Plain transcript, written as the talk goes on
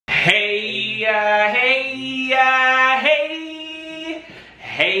What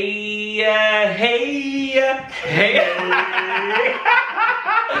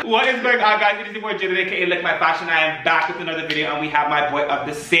is going on, guys? It is your boy Jaden, aka Lick My Fashion. I am back with another video, and we have my boy of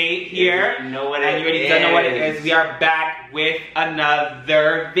the Saint here. You know what and you already don't know what it is. We are back with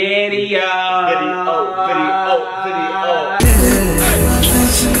another video.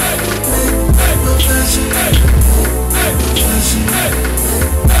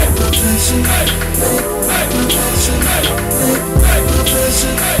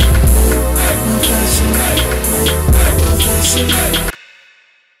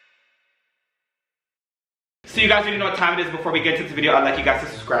 So you guys already know what time it is. Before we get to this video, I'd like you guys to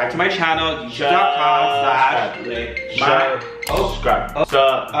subscribe to my channel,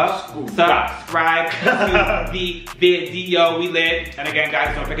 youtube.com/subscribe to the video we lit. And again,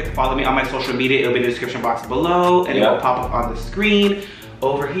 guys, don't forget to follow me on my social media. It'll be in the description box below, and it will pop up on the screen.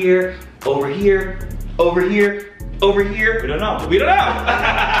 Over here, over here, over here, over here. We don't know. We don't know.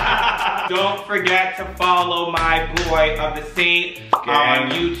 Don't forget to follow my boy of the Saint on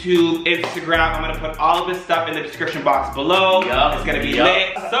YouTube, Instagram. I'm gonna put all of this stuff in the description box below. It's gonna be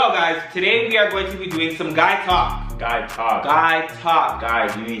lit. So guys, today we are going to be doing some guy talk. Guy talk.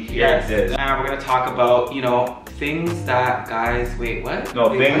 Guys, you need to hear this. And we're gonna talk about, you know, things that guys, wait, what? No,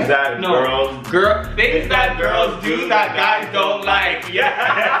 things that things that girls do that guys don't like.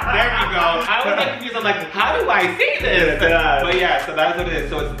 Yeah, there we go. I was like confused, I'm like, how do I say this? But yeah, so that's what it is.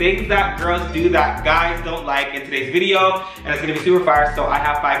 So it's things that girls do that guys don't like in today's video. And it's gonna be super fire. So I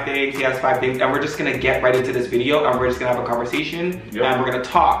have 5 things, he has 5 things, and we're just gonna get right into this video, and we're just gonna have a conversation, and we're gonna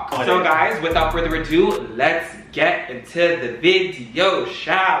talk. So guys, without further ado, let's get into the video,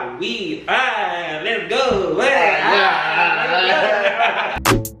 shall we? Let's go.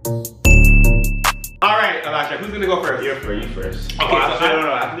 Alright, Elisha, who's gonna go first? You first. Okay,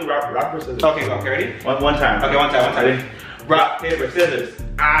 I can do rock, paper, scissors. Okay, go. Okay, ready? One time. Okay, one time. Ready? Rock, paper, scissors. Okay.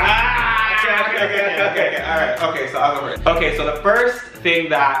 Alright, okay, so I'll go first. Okay, so the first thing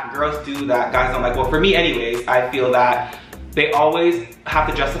that girls do that guys don't like, well, for me anyways, I feel that they always have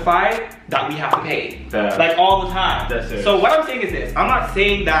to justify that we have to pay. Like all the time. So what I'm saying is this, I'm not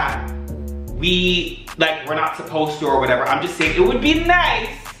saying that we're not supposed to or whatever. I'm just saying it would be nice.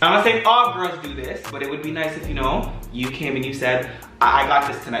 I'm not saying all girls do this, but it would be nice if, you know, you came and you said, I got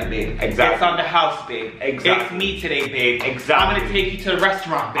this tonight, babe. Exactly. It's on the house, babe. Exactly. It's me today, babe. Exactly. I'm gonna take you to the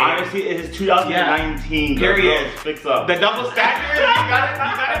restaurant, babe. Honestly, it is 2019. Period. Fix up. The double standard, you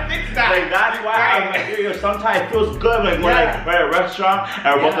gotta fix that. Like, that's why sometimes it feels good when we're like we're at a restaurant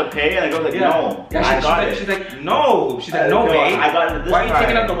and we're about to pay, and the girl's like, no, I got it. She's like, no. She's like, no, babe. I got it this Why are you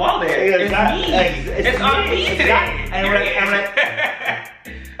taking up the wallet? It's me. It's on me today. And we're like, you know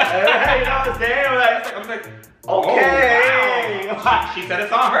what I'm saying? I'm like, okay. Oh, wow. She said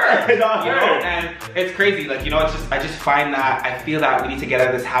it's on her. It's on her. Know? And it's crazy. Like, you know, it's just, I just find that, I feel that we need to get out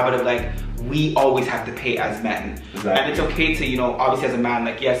of this habit of like, we always have to pay as men. Exactly. And it's okay to, you know, obviously as a man,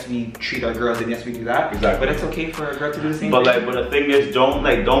 like, yes, we treat our girls and yes, we do that. Exactly. But it's okay for a girl to do the same thing. But the thing is, don't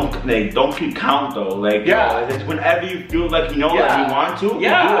keep count though. Like, it's whenever you feel like, you know, like you want to, you do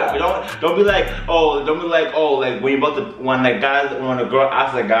it. But don't be like, like when you're about to, when a girl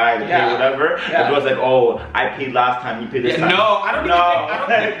asks a guy to pay whatever, the girl's like, oh, I paid last time, you paid this time. No, I don't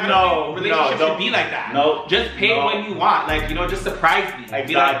think relationship should be like that. No. Just pay when you want. Like, you know, just surprise me.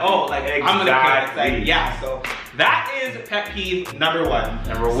 Exactly. Be like, oh, like, I'm gonna pay. It's like, yeah, so that is pet peeve number 1.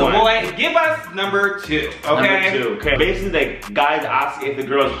 So boy, give us number 2, okay? Number 2, okay. Basically, like, guys ask if the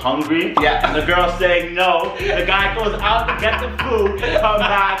girl's hungry. Yeah. And the girl's saying no. The guy goes out to get the food, come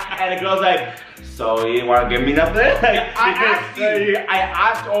back, and the girl's like, so you want to give me nothing? Like, I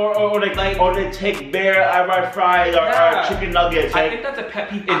asked or they take bear fries or chicken nuggets. I think that's a pet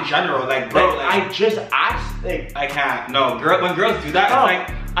peeve in general. Like, bro, I just asked. Like, I can't. No, when girls do that, it's like,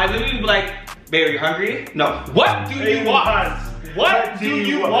 I literally be like, babe, are you hungry? No. What do you want? What do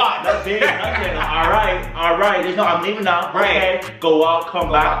you want? Alright. No, I'm leaving now. Right. Okay. Go out, come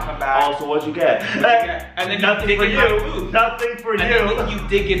back. Also, what you get? And then nothing for you. Nothing for you. And then you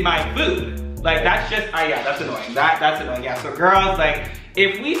dig in my food. Like, that's just, that's annoying. That's annoying. Yeah, so girls, like,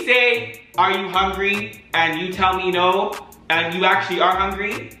 if we say, are you hungry? And you tell me no, and you actually are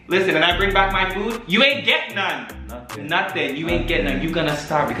hungry, listen, and I bring back my food, you ain't get none. Nothing. You ain't getting none. You're gonna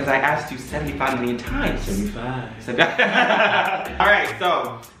starve because I asked you 75 million times. 75. Alright,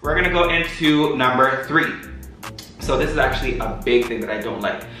 so we're gonna go into number 3. So this is actually a big thing that I don't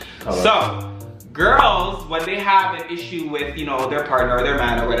like. So, girls, when they have an issue with, you know, their partner or their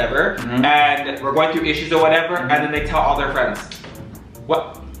man or whatever, and we're going through issues or whatever, and then they tell all their friends.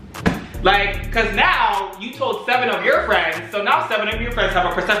 What? Like, cause now you told 7 of your friends, so now 7 of your friends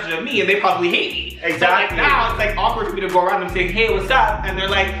have a perception of me and they probably hate me. Exactly. So like now it's like awkward for me to go around them saying, hey, what's up? And they're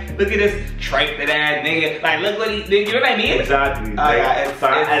like, look at this tripe that ass nigga. Like, look what he, you know what I mean? Exactly.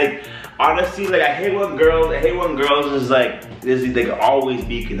 Yeah, honestly, like I hate when girls is like they can always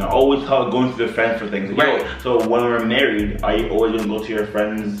beacon. They're always going to their friends for things. Like, right. Yo, so when we're married, are you always gonna go to your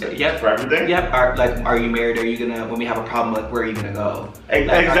friends for everything? Yep. Are you married? Are you gonna, when we have a problem, like where are you gonna go?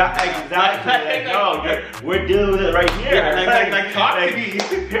 Exactly. Like, no, we're dealing with it right here. Yeah, like talk to me.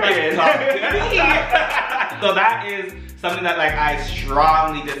 Period. Talk to me. So that is something that like I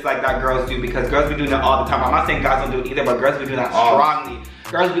strongly dislike that girls do, because girls be doing that all the time. I'm not saying guys don't do it either, but girls be doing that strongly.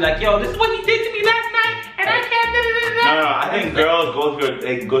 Girls be like, yo, this is what he did to me last night, and I can't. No, I think girls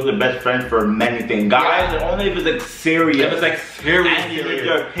go to the best friend for many things. Guys, only if it's like serious. If it's like serious, and you need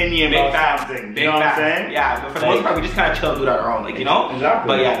your opinion about something. You know what I'm saying? Yeah, but for the most part, we just kind of chill and do that on our own, like, you know? Exactly.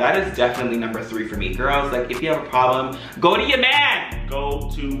 But yeah, that is definitely number 3 for me. Girls, like, if you have a problem, go to your man. Go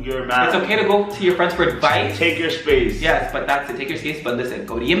to your man. It's okay to go to your friends for advice. Take your space. Yes, but that's it. Take your space, but listen,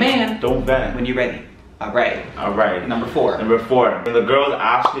 go to your man. Don't vent. When you're ready. All right. All right. Number 4. Number 4. When the girls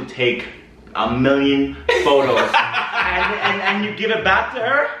ask you to take 1,000,000 photos and you give it back to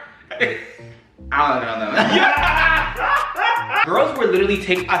her, I don't know. Girls will literally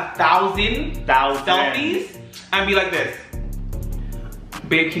take 1,000 selfies and be like this.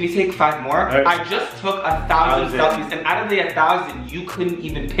 Babe, can you take 5 more? I just took 1,000 selfies, and out of the 1,000, you couldn't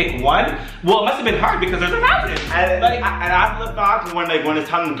even pick one. Well, it must have been hard because there's 1,000. And I look back when it's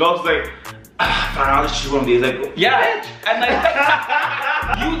time to go, it's like, fine, I'll just choose one of these. Like, yeah, and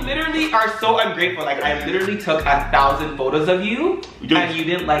like, you literally are so ungrateful. Like, I literally took 1,000 photos of you, and you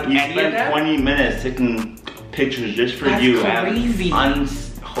didn't like any of them. You spent 20 minutes taking pictures just for you. That's crazy.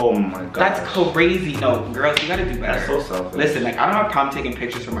 Oh my god. That's crazy. No, girls, you gotta do better. That's so selfish. Listen, like, I don't have a problem taking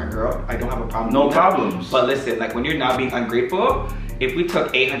pictures for my girl. I don't have a problem. No problems. But listen, like, when you're not being ungrateful, if we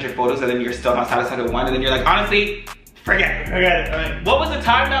took 800 photos and then you're still not satisfied with one, and then you're like, honestly, forget it. Like, what was the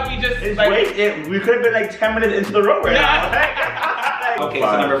time that we just we could have been like 10 minutes into the road right now. Okay,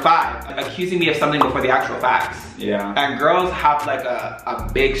 so number 5, accusing me of something before the actual facts. Yeah. And girls have like a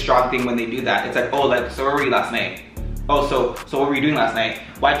big strong thing when they do that. It's like, oh, like, so where were you last night? Oh, so what were you doing last night?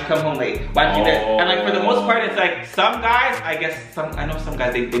 Why'd you come home late? Why'd you do this? And like, for the most part, it's like, some guys, I guess, I know some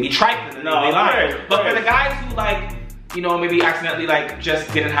guys, they be trifling, they lie. But for the guys who like, you know, maybe accidentally like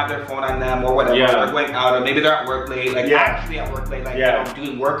just didn't have their phone on them or whatever, or going out, or maybe they're at work late, like actually at work late, like you know,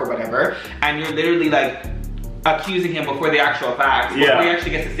 doing work or whatever, and you're literally like accusing him before the actual facts, before he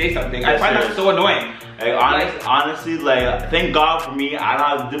actually gets to say something. I find that so annoying. Like, honestly, like, thank God for me, I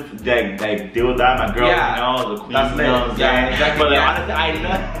don't have to like deal with that. My girl, you know, the queen, you know what I'm saying? Exactly. But like, honestly, I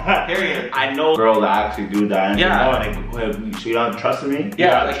know. Period. I know girls that actually do that. And you know, like, so you don't trust me?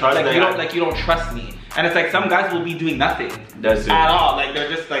 Yeah, like you don't trust me. And it's like some guys will be doing nothing at all. Like they're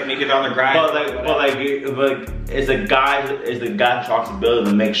just like maybe they're on the grind. But it's a guy's responsibility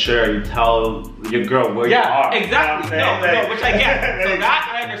to make sure you tell your girl where you are. Exactly. You know no, which I get. So that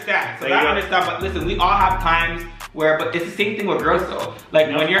I understand. So that I understand. But listen, we all have times where, but it's the same thing with girls though. Like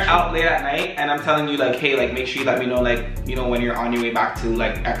when you're out late at night and I'm telling you like, hey, like make sure you let me know, like, you know, when you're on your way back to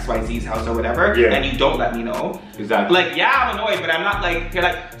like XYZ's house or whatever, and you don't let me know. Exactly. Like, yeah, I'm annoyed, but I'm not like, you're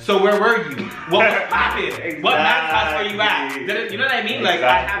like, so where were you? What happened? What man's house were you at? You know what I mean? Like,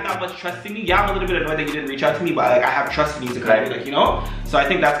 I have that much trust in you. Yeah, I'm a little bit annoyed that you didn't reach out to me, but like I have trust in you to kind of like, you know? So I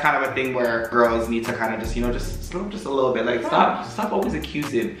think that's kind of a thing where girls need to kind of just, you know, just a little bit, like stop always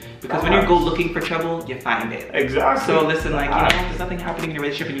accusing, because when you go looking for trouble, you find it. Exactly. So listen, like, you know, if there's nothing happening in your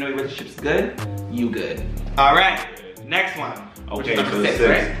relationship and you know your relationship's good, you good. All right, next one. Okay, so 6,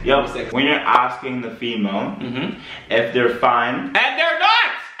 right? Yep. 6. When you're asking the female if they're fine, and they're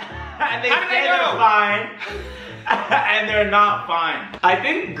not, and they say they're fine, and they're not fine. I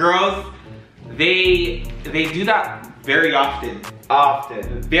think girls, they do that very often.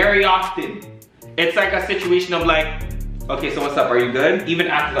 Very often. It's like a situation of like, okay, so what's up? Are you good? Even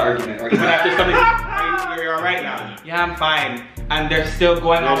after the argument, or even after something, you're all right now. Yeah, I'm fine. And they're still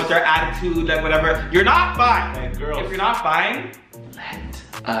going on with their attitude, like whatever. You're not fine. Like, girls, if you're not fine, let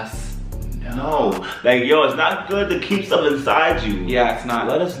us know. No, like, yo, it's not good to keep stuff inside you. Yeah, it's not.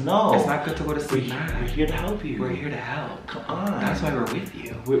 Let us know. It's not good to go to sleep. We're here to help you. We're here to help. Come on. That's why we're with you.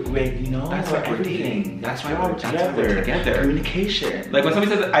 You know, that's why we're dating. That's why we're together. Communication. Like when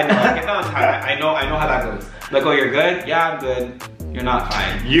somebody says, I know, I get that all the time. I know how that goes. Like, oh, you're good? Yeah, I'm good. You're not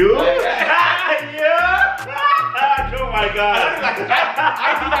fine. You? Yeah. Oh my god.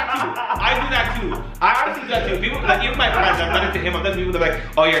 I do that too. I honestly do that too. People, like, even my friends, I've done it to him. I've done it to people that are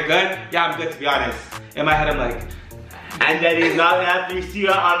like, oh, you're good? Yeah, I'm good, to be honest. In my head, I'm like, And then he's not after you see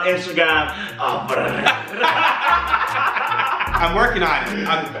her on Instagram. Oh, I'm working on it.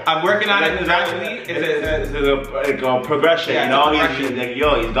 I'm working on it. Gradually, it's a progression. Yeah, you know, progression. he's like,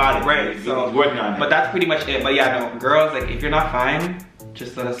 yo, he's got it. Right. He's So working on it. But that's pretty much it. But yeah, no, girls, like if you're not fine,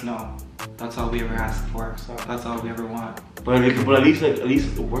 just let us know. That's all we ever ask for. So that's all we ever want. But at least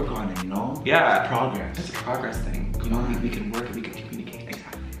work on it, you know? Yeah. It's progress. It's a progress thing. You know, we can work and we can communicate.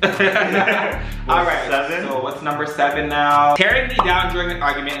 Exactly. All right. 7? So what's number 7 now? Tearing me down during an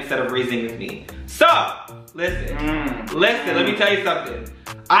argument instead of reasoning with me. So listen, let me tell you something.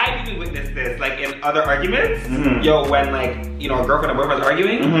 I've even witnessed this, like in other arguments. Yo, when like, you know, a girlfriend and boyfriend's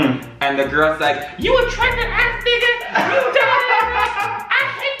arguing, and the girl's like, you a tripping ass nigga, you dumb, I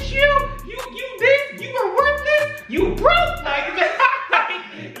hate you, you this, you were worthless, you broke,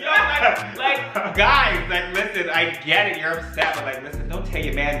 like guys, like listen, I get it, you're upset, but like listen, don't tear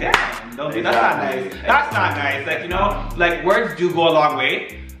your man down. Don't do that's not nice. That's not nice. Like, you know, like words do go a long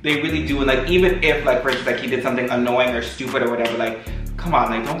way. They really do, and like even if like for instance like he did something annoying or stupid or whatever, like come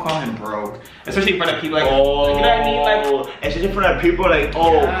on, like don't call him broke. Especially in front of people like, you know what I mean? Like especially in front of people like,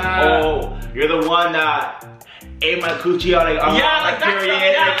 oh, you're the one that ate my coochie out like on my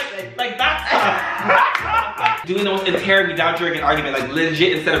period. Like that stuff. Doing those and tearing me down during an argument, like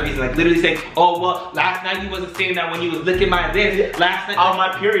legit instead of reason, like literally saying, oh well, last night you wasn't saying that when you was licking my this, last night on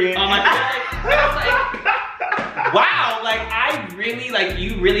my period. On my period. Wow, like I really, like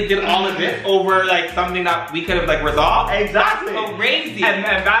you really did all of this over like something that we could have like resolved? Exactly. That's crazy. And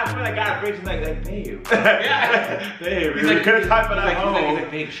that's when I got breaks like babe. Yeah. Babe, he's like, could have typed it at home. He's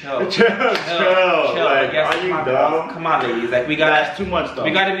like, babe, chill. Chill. Like, yes, are you dumb? Come on, ladies. Like we gotta. That's too much though.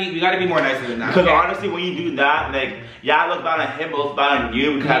 We gotta be more nicer than that. Because honestly, when you do that, like, yeah, look bad on him, but look bad on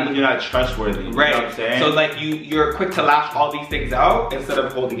you because you're not trustworthy. Right. You know what I'm saying? So like you're quick to lash all these things out instead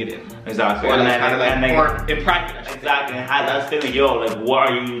of holding it in. Exactly. Or and like, then, or in private. Exactly. And had that saying, yo, like, what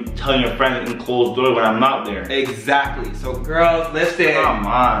are you telling your friends in closed door when I'm not there? Exactly. So girls, listen. Come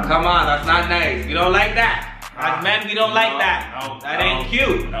on. Come on, that's not nice. We don't like that. As men, we don't like that. No, that ain't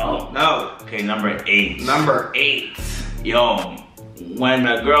cute. No. Okay, number 8. Number 8. Yo, when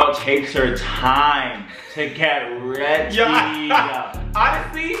a girl takes her time to get ready.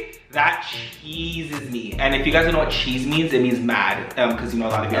 Honestly, that cheeses me. And if you guys don't know what cheese means, it means mad. Because you know a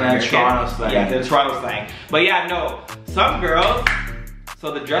lot of people are Toronto slang. Yeah, the Toronto slang. But yeah, no. Some girls,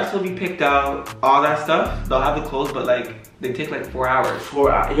 so the dress will be picked out, all that stuff. They'll have the clothes, but like, they take like 4 hours.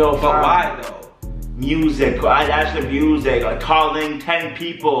 4 hours. Yo, but why though? Music, that's the music, like calling 10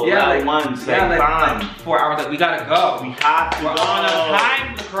 people at once, like 4 hours, like we gotta go. We have to We're go. on a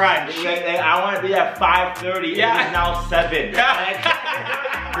time crunch. I want to be at 5:30, yeah. It's now 7.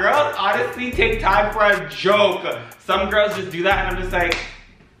 Yeah. Girls honestly take time for a joke. Some girls just do that and I'm just like,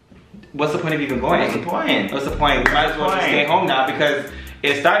 what's the point of even going? What's the point? What's the point? We might as well just stay home now because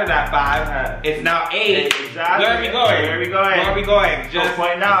it started at 5, it's now 8. Exactly. Where are we going? Where are we going? Where are we going? Just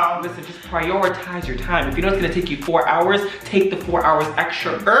point now. Listen, just prioritize your time. If you know it's gonna take you 4 hours, take the 4 hours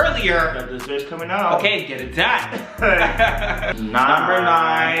extra earlier. The dessert's coming out. Okay, get it done. 9. Number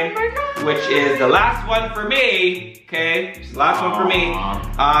 9, which is the last one for me. Okay, it's the last one for me.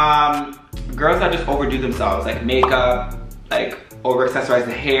 Girls that just overdo themselves, like makeup, like over accessorize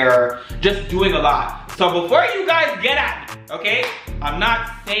the hair, just doing a lot. So before you guys get at me, okay, I'm not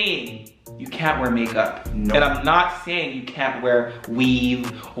saying you can't wear makeup. No. And I'm not saying you can't wear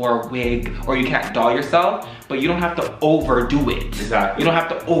weave or wig or you can't doll yourself, but you don't have to overdo it. Exactly. You don't have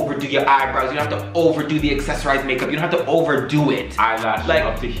to overdo your eyebrows. You don't have to overdo the accessorized makeup. You don't have to overdo it. Eyelashes like,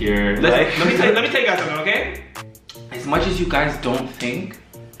 up to here. Listen, let me tell you guys something, okay? As much as you guys don't think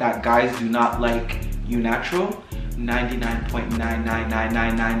that guys do not like you natural,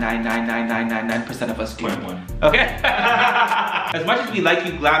 99.999999999% of us do. 0.1. Okay? As much as we like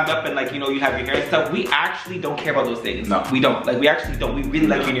you glammed up and like, you know, you have your hair and stuff, we actually don't care about those things. No. We don't. Like, we actually don't. We really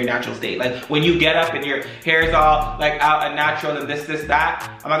like you in your natural state. Like, when you get up and your hair's all like out and natural and this, that.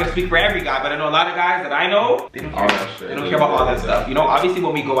 I'm not gonna speak for every guy, but I know a lot of guys that I know, they don't care. They don't care about all that stuff. You know, obviously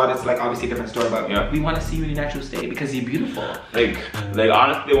when we go out, it's like obviously a different story, but we want to see you in your natural state because you're beautiful. Like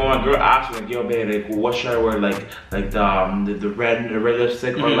honestly, when my girl asks me, like, yo, babe, like, what should I wear? Like the red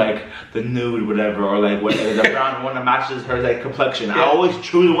lipstick or like the nude, whatever, or like what the brown one that matches her like complexion. I always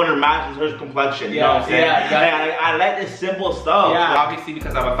choose the one that matches her complexion. You know what I'm saying? I like this simple stuff. Yeah, obviously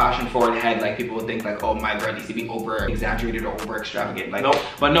because I'm a fashion forward head, like people would think like, oh, my girl needs to be over exaggerated or over extravagant. Like,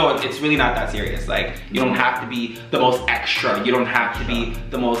 but no, it's really not that serious. Like, you don't have to be the most extra. You don't have to be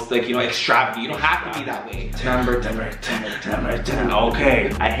the most like, you know, extravagant. You don't have to be that way. Number 10.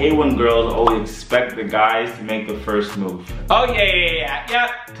 Okay. I hate when girls always expect the guys to make the first move. Oh yeah.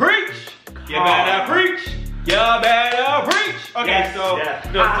 Preach! You better preach! You better preach. Okay, so.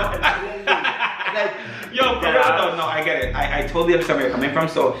 Yo, for real though, no, I get it. I totally understand where you're coming from.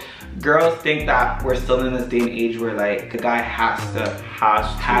 So, girls think that we're still in this day and age where like a guy has to,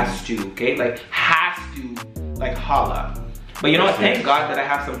 okay, like has to, like holla. But you know what? Thank God that I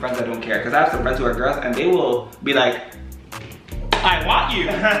have some friends that don't care, because I have some friends who are girls and they will be like, I want you.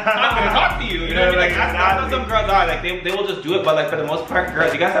 I'm gonna talk to you. You know what I mean? Like that's how some girls are. Like they will just do it, but like for the most part,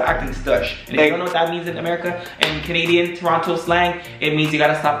 girls, you gotta stop acting stush. And if you don't know what that means in America, in Canadian Toronto slang, it means you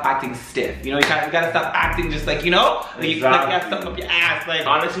gotta stop acting stiff. You know, you gotta stop acting just like, you know, like you got something up your ass. Like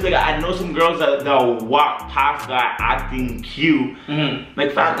honestly, like I know some girls that'll walk past guy acting cute.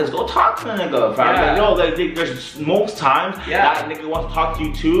 Like fam, let's go talk to the nigga. Fam. Like yo, like there's most times that nigga wants to talk to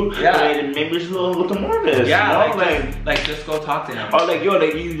you too. Like maybe just a little nervous. Yeah, you know? like just go talk to him. Or like yo,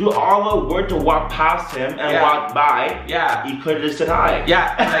 like you do all the work to walk past him and walk by. Yeah. You could have just said hi.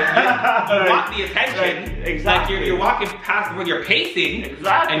 Yeah. Like you want the attention. Like, exactly. Like you're walking past where you're pacing.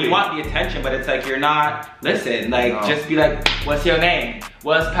 Exactly. And you want the attention, but it's like you're not. Listen, like just be like, what's your name?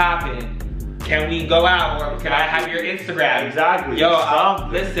 What's poppin'? Can we go out, or can I have your Instagram? Exactly. Yo,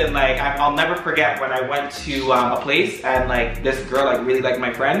 listen, like I'll never forget when I went to a place and like this girl like really liked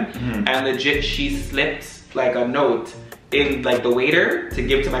my friend, and legit she slipped like a note in like the waiter to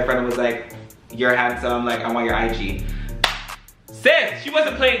give to my friend and was like, you're handsome, like I want your IG. Sis, she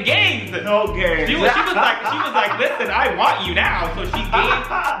wasn't playing games. No games. She was like, listen, I want you now. So she gave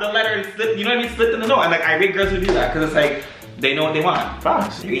the letter and slipped, you know what I mean, slipped in the note. And like I rate girls who do that because it's like they know what they want.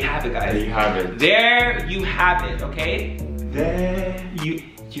 Facts. There you have it, guys. There you have it. There you have it, okay? There you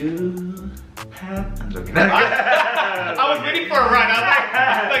have. I'm joking. I was ready for a run.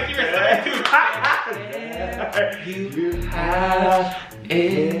 I was like you were slipping too. You have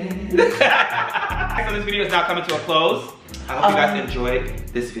it. So this video is now coming to a close. I hope you guys enjoyed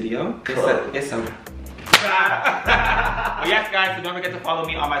this video. It's a well, yes, guys, so don't forget to follow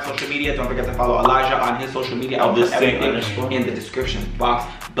me on my social media. Don't forget to follow Elijah on his social media. I'll put everything in the description box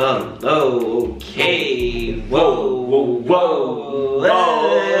below. Okay. Whoa.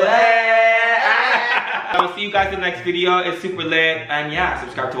 I will see you guys in the next video. It's super lit. And yeah,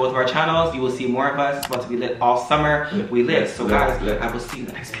 subscribe to both of our channels. You will see more of us. It's about to be lit all summer. We live. So guys, I will see you in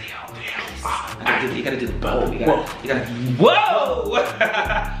the next video. You gotta do the bow. You gotta whoa!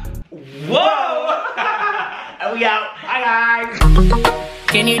 Whoa! And we out. Bye guys.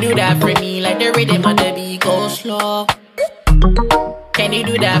 Can you do that for me like the rhythm of the beat goes slow? Can you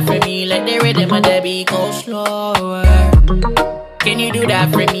do that for me like the rhythm of the beat goes slower? Can you do that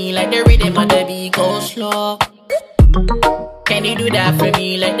for me like the rhythm of the beat goes slow? Can you do that for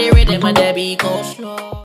me like the rhythm of the beat goes slow?